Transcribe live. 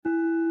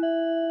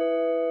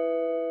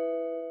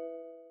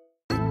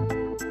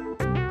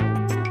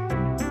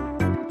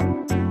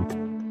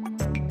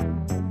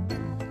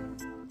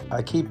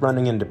I keep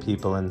running into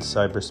people in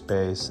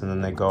cyberspace, and then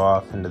they go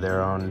off into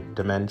their own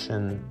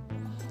dimension.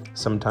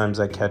 Sometimes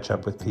I catch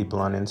up with people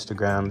on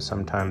Instagram.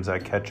 Sometimes I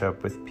catch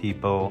up with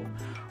people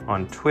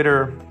on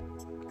Twitter.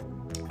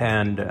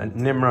 And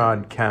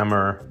Nimrod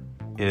Kammer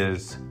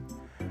is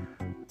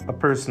a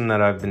person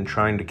that I've been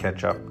trying to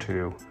catch up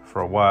to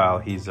for a while.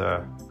 He's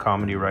a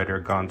comedy writer,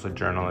 gonzo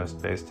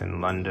journalist based in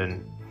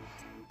London.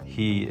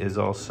 He is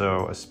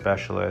also a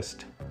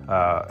specialist,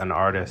 an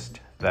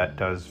artist that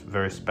does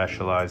very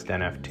specialized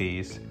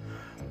NFTs.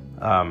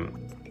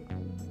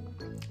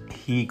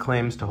 He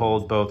claims to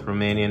hold both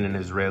Romanian and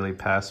Israeli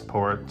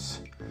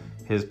passports.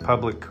 His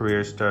public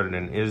career started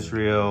in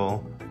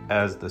Israel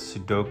as the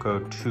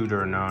Sudoku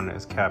tutor known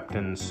as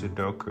Captain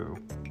Sudoku.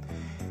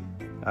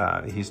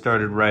 He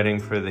started writing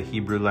for the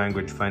Hebrew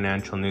language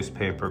financial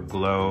newspaper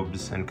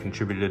Globes and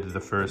contributed to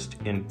the first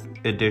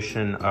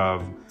edition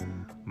of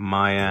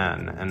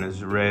Mayan, an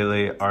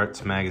Israeli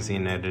arts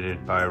magazine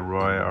edited by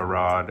Roy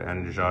Arad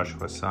and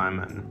Joshua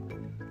Simon.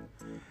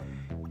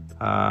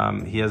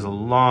 He has a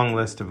long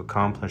list of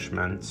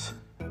accomplishments.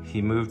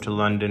 He moved to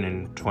London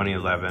in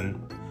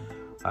 2011,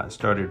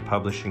 started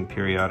publishing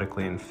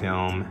periodically in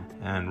film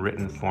and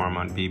written form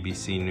on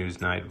BBC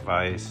Newsnight,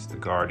 Vice, The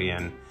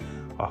Guardian,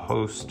 a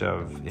host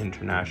of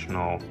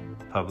international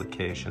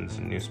publications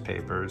and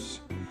newspapers.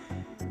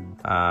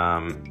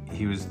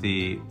 He was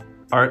the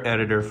art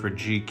editor for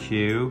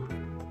GQ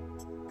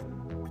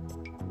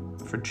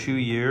for 2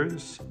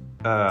 years.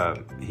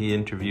 He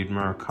interviewed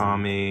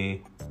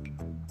Murakami,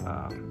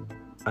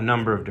 a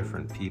number of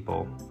different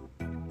people.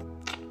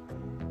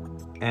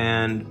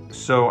 And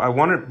so I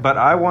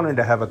wanted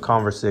to have a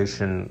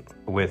conversation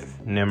with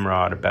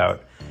Nimrod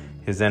about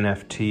his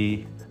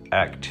NFT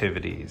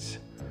activities.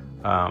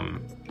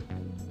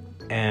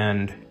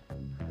 And,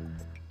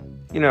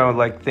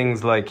 like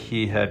things like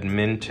he had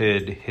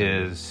minted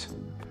his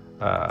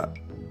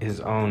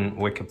own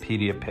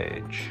Wikipedia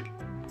page.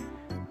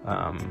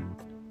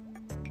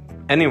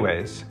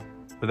 Anyways,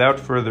 without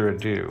further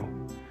ado,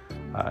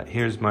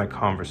 here's my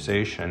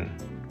conversation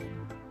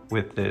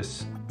with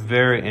this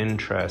very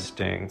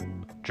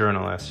interesting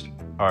journalist,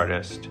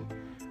 artist,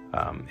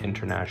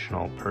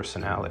 international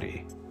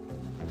personality.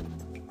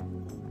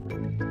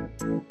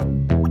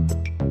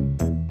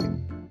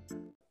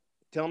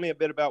 Tell me a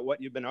bit about what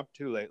you've been up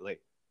to lately.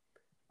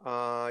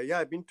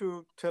 I've been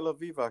to Tel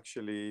Aviv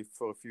actually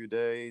for a few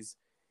days.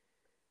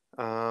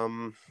 I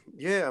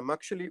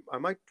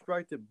might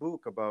write a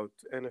book about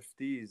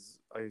NFTs.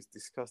 I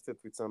discussed it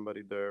with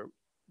somebody there,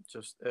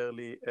 just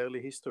early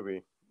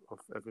history of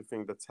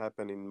everything that's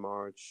happened in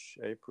March,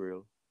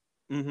 April.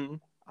 Mm-hmm.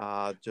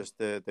 Just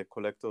the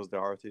collectors, the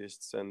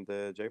artists, and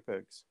the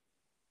JPEGs.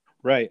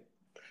 Right.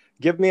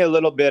 Give me a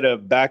little bit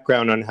of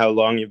background on how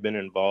long you've been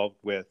involved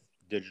with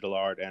digital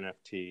art,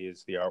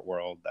 NFTs, the art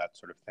world, that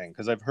sort of thing,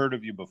 because I've heard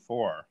of you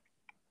before.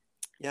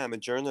 Yeah, I'm a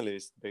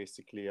journalist,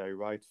 basically. I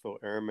write for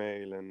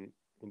Airmail, and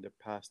in the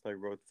past I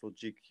wrote for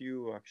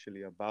GQ,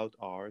 actually, about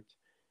art.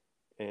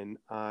 And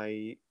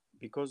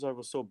because I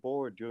was so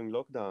bored during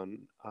lockdown,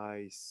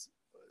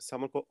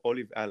 someone called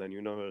Olive Allen,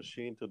 you know her,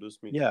 she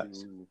introduced me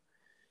to...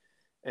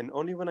 And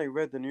only when I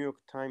read the New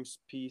York Times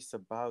piece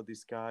about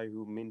this guy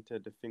who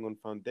minted the thing on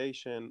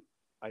Foundation,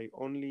 I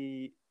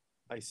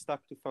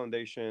stuck to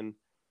Foundation,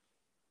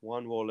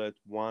 one wallet,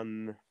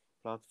 one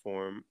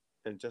platform,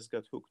 and just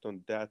got hooked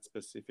on that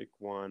specific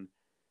one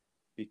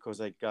because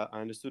I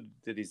understood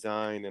the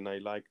design and I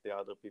liked the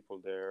other people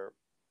there,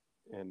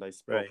 and I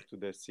spoke to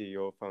the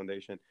CEO of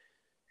Foundation.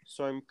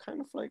 So I'm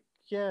kind of like,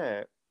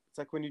 it's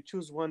like when you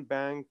choose one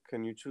bank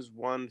and you choose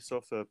one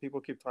software,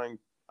 people keep trying.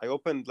 I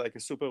opened like a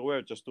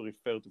superware just to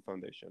refer to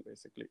Foundation,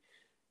 basically.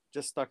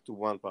 Just stuck to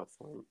one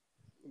platform.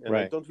 And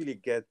I don't really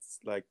get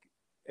like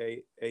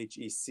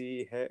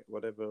HEC,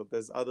 whatever.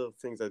 There's other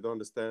things I don't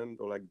understand,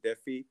 or like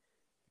DeFi.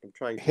 I'm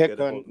trying to get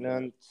a hold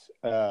of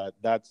that.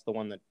 That's the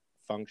one that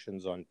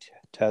functions on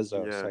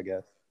Tezos, I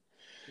guess.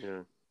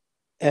 Yeah.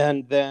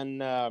 And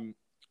then,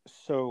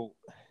 so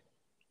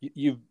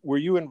were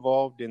you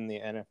involved in the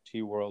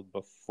NFT world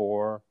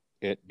before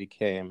it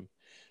became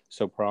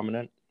so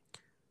prominent?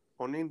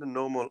 Only in the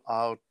normal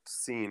art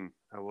scene.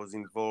 I was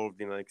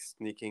involved in like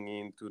sneaking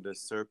into the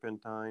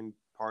Serpentine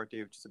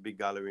party, which is a big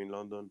gallery in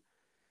London.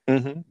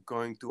 Mm-hmm.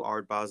 Going to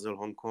Art Basel,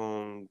 Hong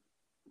Kong,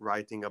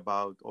 writing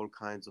about all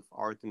kinds of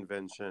art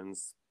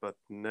inventions, but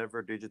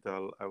never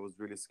digital. I was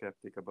really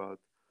skeptic about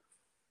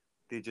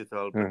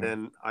digital, but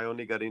then I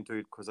only got into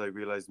it because I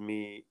realized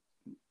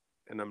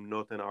and I'm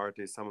not an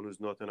artist, someone who's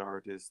not an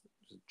artist,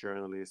 just a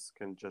journalist,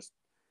 can just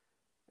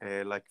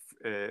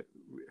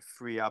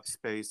free up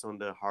space on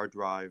the hard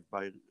drive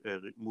by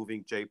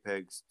moving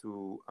JPEGs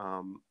to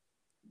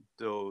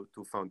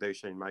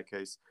Foundation in my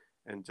case,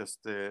 and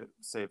just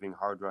saving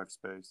hard drive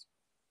space.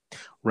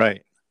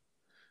 Right,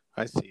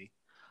 I see.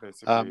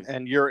 Basically,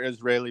 and you're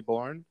Israeli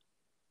born?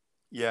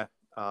 Yeah,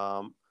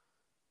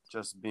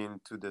 just been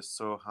to the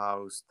Soho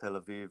House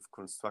Tel Aviv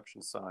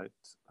construction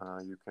site.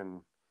 You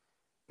can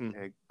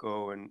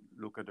go and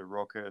look at the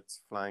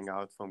rockets flying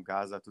out from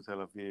Gaza to Tel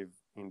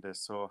Aviv in the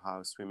Soho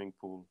House swimming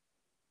pool.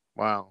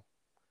 Wow.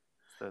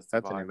 That's the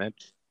That's an vibe.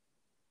 image.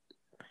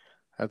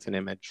 That's an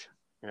image.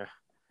 Yeah.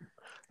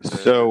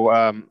 So,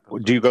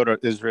 do you go to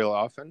Israel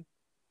often?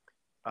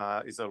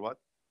 Is that what?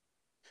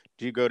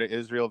 Do you go to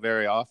Israel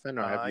very often,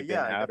 or have you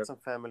Yeah, been I out got of? some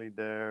family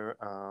there.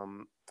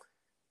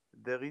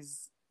 There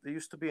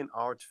used to be an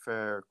art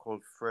fair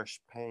called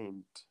Fresh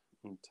Paint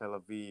in Tel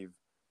Aviv,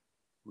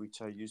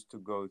 which I used to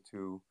go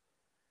to.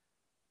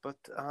 But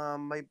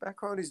my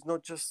background is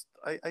not just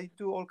I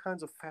do all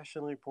kinds of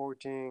fashion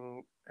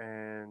reporting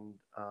and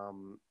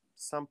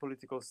some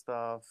political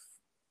stuff.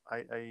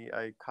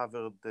 I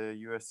covered the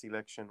US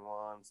election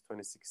once,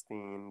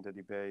 2016, the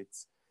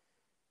debates.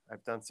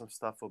 I've done some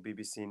stuff for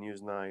BBC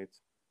Newsnight.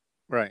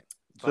 Right.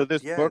 So But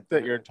this yeah, book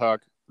that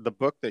the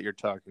book that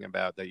you're talking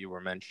about that you were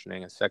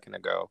mentioning a second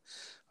ago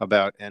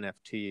about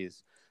NFTs,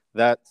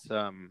 that's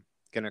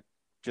going to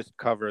just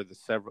cover the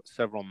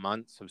several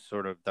months of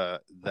sort of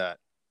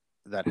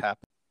that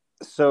happened.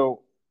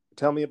 So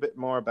tell me a bit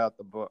more about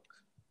the book.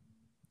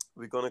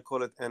 we're gonna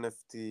call it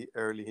NFT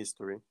Early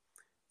History.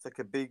 It's like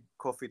a big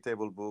coffee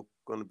table book,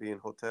 gonna be in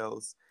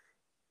hotels,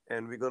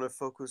 and we're gonna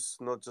focus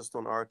not just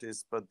on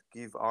artists, but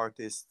give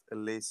artists a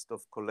list of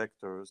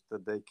collectors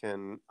that they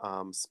can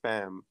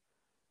spam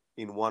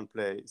in one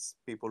place.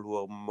 People who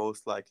are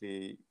most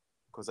likely,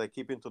 because I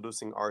keep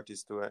introducing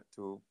artists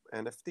to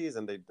NFTs,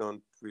 and they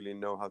don't really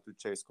know how to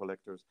chase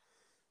collectors.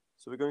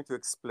 So we're going to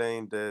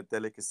explain the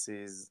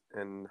delicacies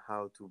and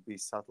how to be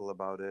subtle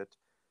about it,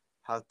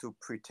 how to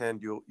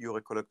pretend you're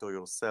a collector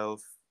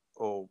yourself,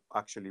 or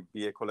actually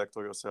be a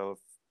collector yourself.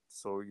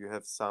 So you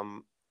have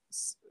some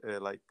uh,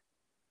 like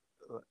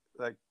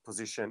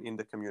position in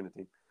the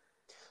community.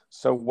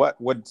 So what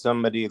would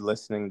somebody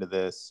listening to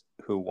this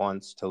who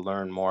wants to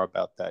learn more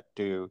about that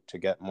do to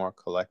get more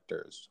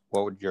collectors?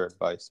 What would your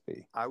advice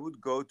be? I would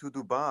go to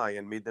Dubai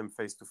and meet them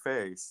face to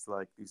face,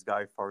 like this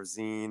guy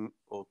Farzin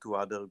or two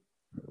other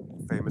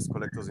famous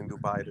collectors in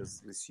Dubai.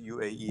 There's this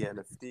UAE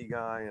NFT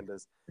guy, and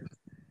there's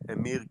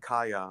Emir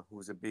Kaya,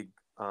 who's a big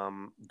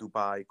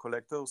Dubai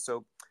collector.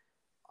 So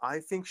I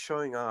think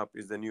showing up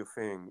is the new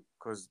thing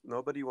because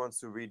nobody wants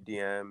to read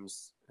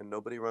DMs and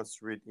nobody wants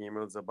to read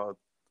emails about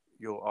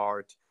your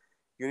art.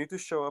 You need to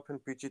show up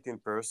and pitch it in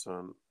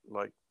person.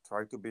 Like,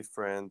 try to be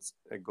friends,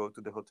 go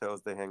to the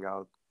hotels they hang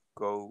out,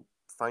 go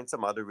find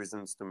some other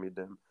reasons to meet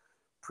them.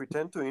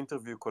 Pretend to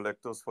interview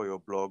collectors for your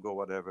blog or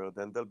whatever,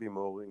 then they'll be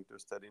more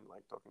interested in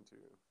like talking to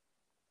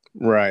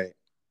you. Right.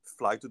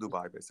 Fly to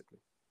Dubai, basically.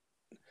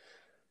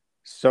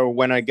 So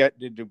when I get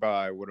to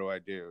Dubai, what do I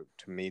do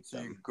to meet So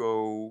you them?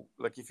 go,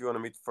 like if you want to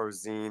meet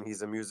Farzin,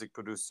 he's a music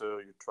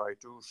producer, you try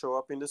to show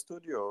up in the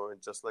studio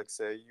and just like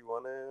say you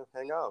want to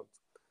hang out.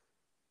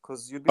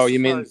 Because you'd be Oh, you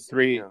mean surprised.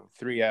 Yeah.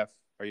 3F?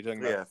 Are you talking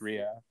about 3F.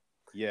 3F?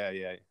 Yeah,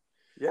 yeah.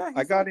 Yeah, I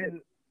he's got like a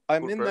in.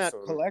 I'm cool in that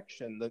person.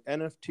 collection. The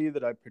NFT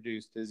that I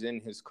produced is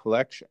in his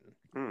collection,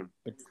 Hmm.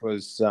 which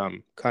was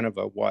kind of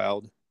a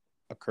wild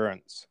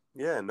occurrence.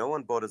 Yeah, no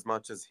one bought as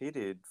much as he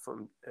did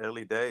from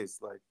early days,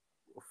 like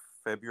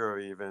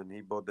February even.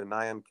 He bought the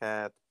Nyan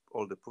Cat,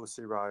 all the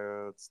Pussy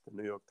Riots, the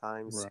New York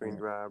Times screen Right.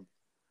 grab,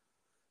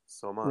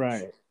 so much.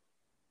 Right.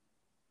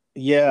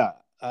 Yeah.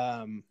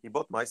 He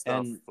bought my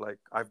stuff. And Like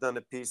I've done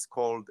a piece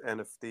called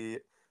NFT,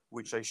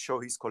 which I show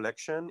his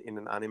collection in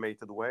an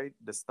animated way.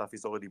 The stuff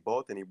is already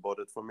bought, and he bought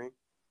it for me.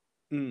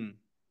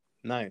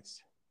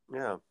 nice.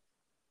 Yeah,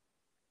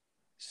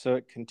 So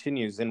it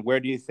continues. And where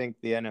do you think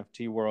the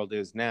NFT world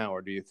is now,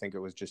 or do you think it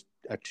was just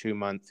a 2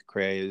 month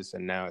craze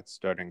and now it's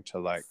starting to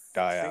like I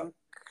die out? think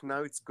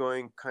now it's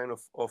going kind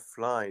of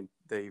offline.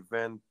 The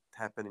event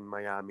happened in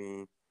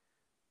Miami.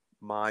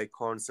 My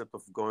concept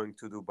of going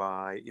to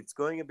Dubai, it's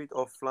going a bit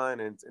offline,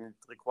 and it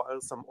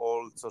requires some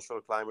old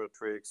social climber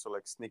tricks, so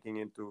like sneaking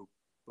into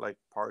like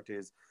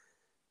parties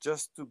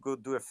just to go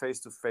do a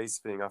face-to-face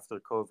thing after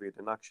COVID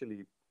and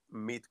actually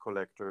meet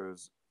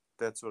collectors.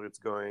 That's where it's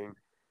going.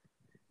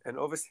 And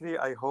obviously,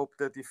 I hope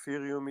that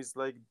Ethereum is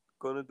like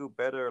gonna do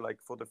better. Like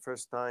for the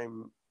first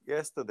time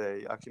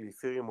yesterday, actually,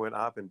 Ethereum went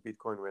up and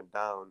Bitcoin went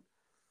down.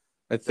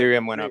 That's the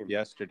Ethereum went up dream.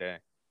 yesterday.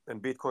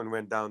 And Bitcoin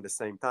went down the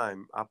same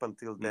time. Up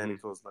until then, Hmm.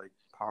 it was like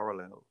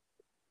parallel.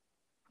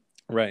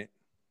 Right.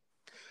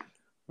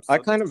 I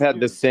So kind that's of the had the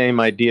news. same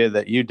idea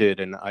that you did,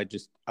 and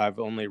I've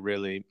only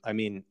really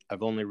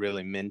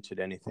minted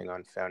anything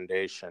on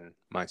Foundation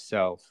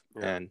myself,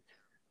 Yeah, and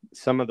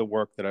some of the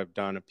work that I've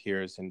done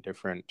appears in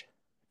different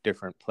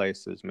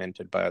places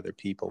minted by other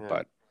people, yeah.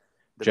 but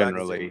The magazine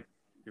generally,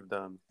 you've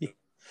done.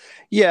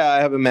 yeah, I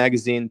have a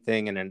magazine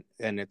thing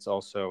and it's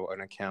also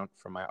an account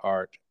for my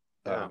art.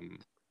 Yeah,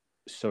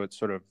 So it's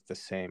sort of the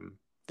same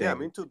yeah. I'm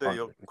thing into on.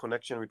 your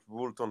connection with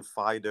Woolton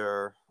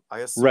Fider. I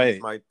assume it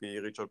Right, might be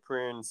Richard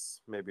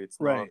Prince. Maybe it's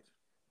not. right.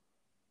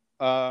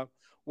 Uh,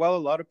 well,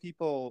 a lot of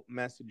people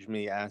message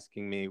me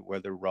asking me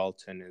whether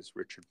Ralton is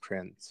Richard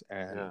Prince, Yeah,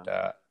 and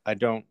I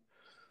don't.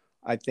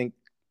 I think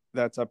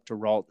that's up to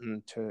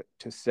Ralton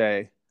to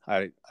say.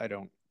 I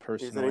don't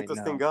he's an personally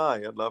interesting know. guy.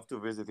 I'd love to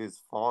visit his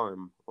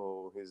farm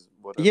or his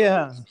whatever it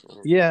Yeah, is.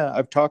 yeah.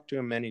 I've talked to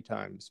him many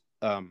times.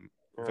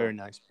 Yeah. very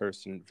nice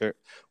person.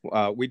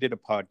 We did a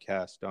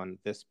podcast on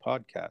this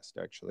podcast,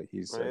 actually.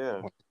 He's Oh, yeah.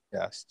 one of the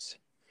guests.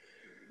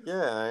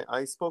 Yeah,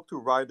 I spoke to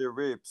Ryder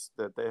Rips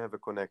that they have a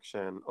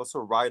connection. Also,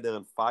 Ryder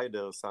and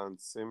Fider sound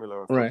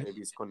similar. I thought Right. maybe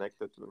he's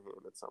connected to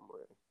him in some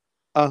way.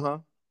 Uh-huh.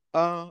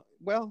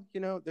 Well,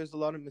 there's a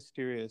lot of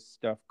mysterious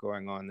stuff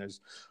going on.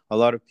 There's a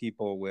lot of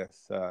people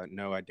with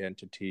no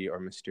identity or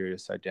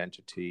mysterious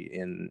identity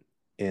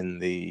in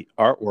the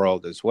art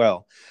world as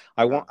well.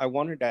 Yeah. I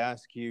wanted to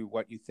ask you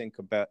what you think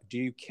about, do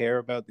you care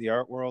about the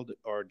art world,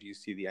 or do you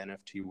see the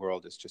NFT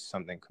world as just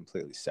something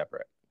completely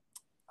separate?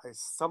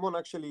 Someone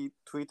actually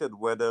tweeted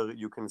whether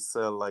you can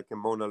sell like a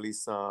Mona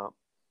Lisa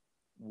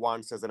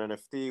once as an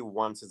NFT,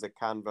 once as a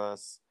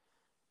canvas.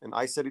 And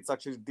I said it's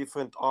actually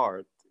different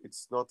art.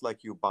 It's not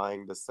like you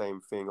buying the same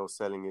thing or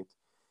selling it.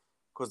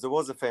 Because there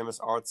was a famous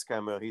art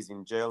scammer, he's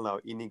in jail now,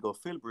 Inigo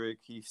Philbrick.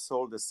 He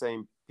sold the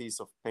same piece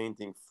of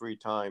painting 3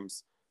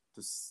 times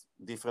to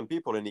different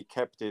people, and he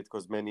kept it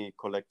because many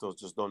collectors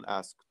just don't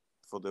ask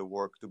for the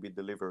work to be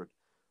delivered,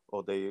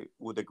 or they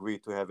would agree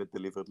to have it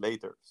delivered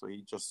later. So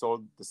he just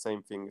sold the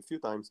same thing a few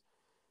times.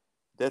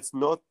 That's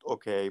not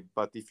okay,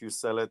 but if you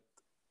sell it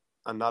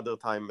another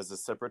time as a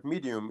separate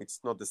medium, it's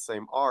not the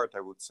same art,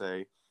 I would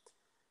say.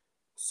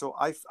 So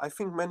I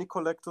think many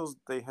collectors,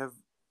 they have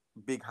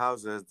big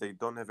houses, they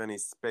don't have any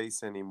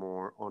space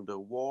anymore on their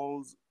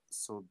walls,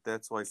 so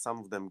that's why some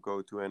of them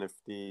go to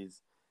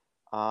NFTs.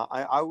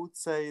 I would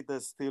say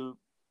there's still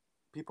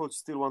people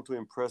still want to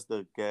impress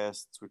their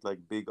guests with like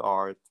big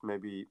art.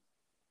 Maybe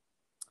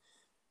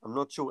I'm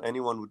not sure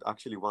anyone would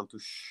actually want to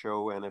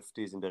show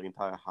NFTs in their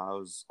entire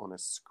house on a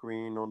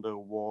screen on their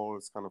wall.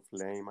 It's kind of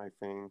lame, I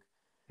think.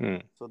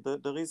 So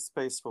there is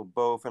space for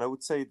both, and I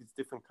would say it's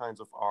different kinds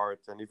of art,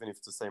 and even if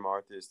it's the same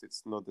artist,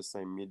 it's not the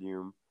same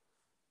medium,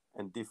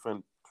 and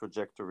different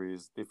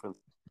trajectories, different.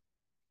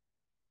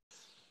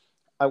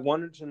 I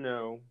wanted to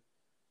know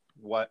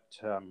what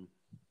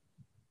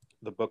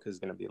the book is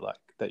going to be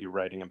like that you're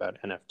writing about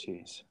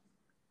NFTs.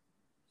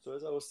 So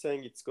as I was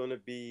saying, it's going to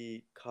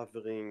be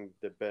covering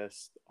the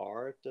best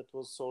art that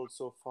was sold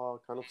so far,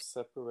 kind of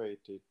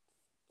separated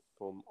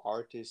from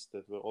artists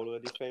that were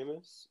already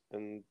famous,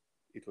 and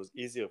it was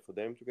easier for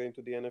them to get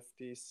into the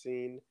NFT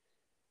scene,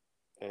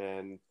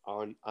 and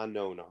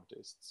unknown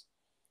artists.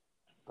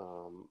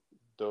 Um,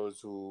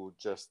 those who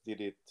just did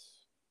it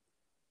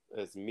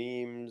as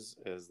memes,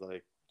 as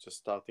like just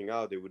starting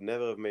out, they would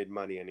never have made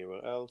money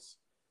anywhere else.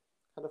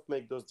 Kind of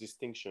make those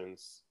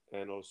distinctions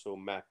and also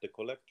map the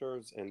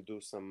collectors and do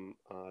some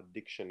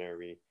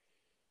dictionary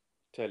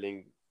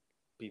telling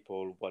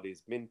people what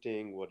is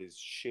minting, what is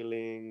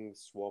shilling,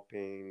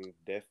 swapping,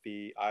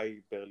 DeFi. I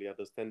barely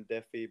understand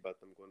DeFi, but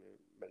I'm going to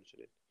mention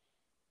it.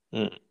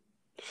 Mm.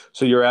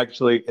 So you're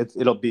actually,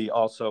 it'll be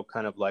also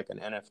kind of like an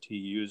NFT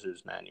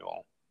user's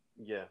manual.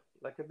 Yeah,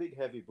 like a big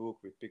heavy book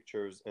with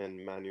pictures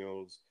and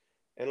manuals,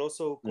 and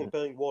also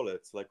comparing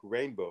wallets. Like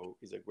Rainbow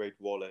is a great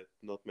wallet.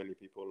 Not many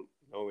people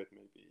know it.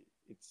 Maybe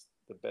it's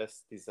the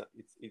best design.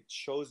 It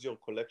shows your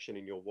collection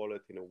in your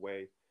wallet in a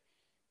way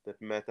that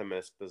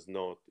MetaMask does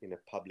not, in a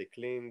public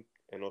link.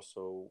 And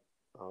also,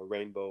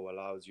 Rainbow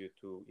allows you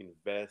to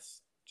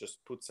invest.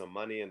 Just put some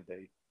money, and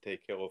they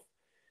take care of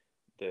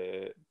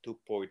the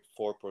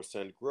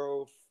 2.4%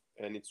 growth.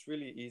 And it's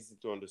really easy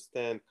to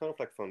understand, kind of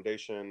like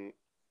Foundation.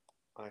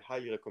 I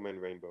highly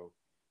recommend Rainbow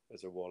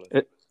as a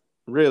wallet.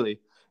 Really?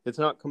 It's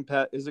not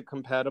is it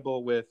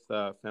compatible with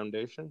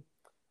Foundation?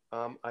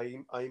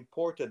 I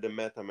imported the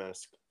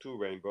MetaMask to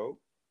Rainbow.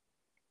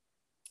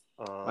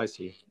 I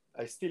see.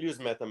 I still use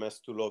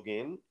MetaMask to log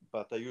in,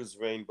 but I use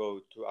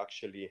Rainbow to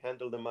actually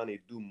handle the money,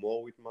 do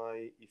more with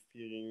my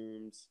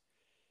Ethereums,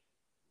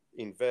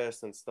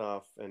 invest and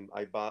stuff. And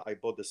I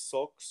bought the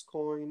Socks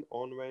coin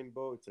on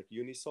Rainbow. It's like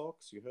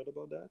Unisocks. You heard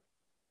about that?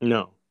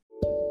 No.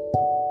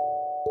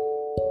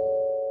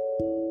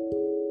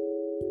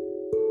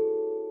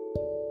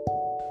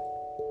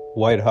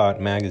 White Hot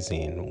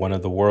Magazine, one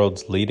of the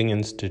world's leading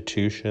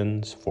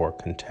institutions for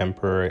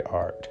contemporary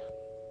art.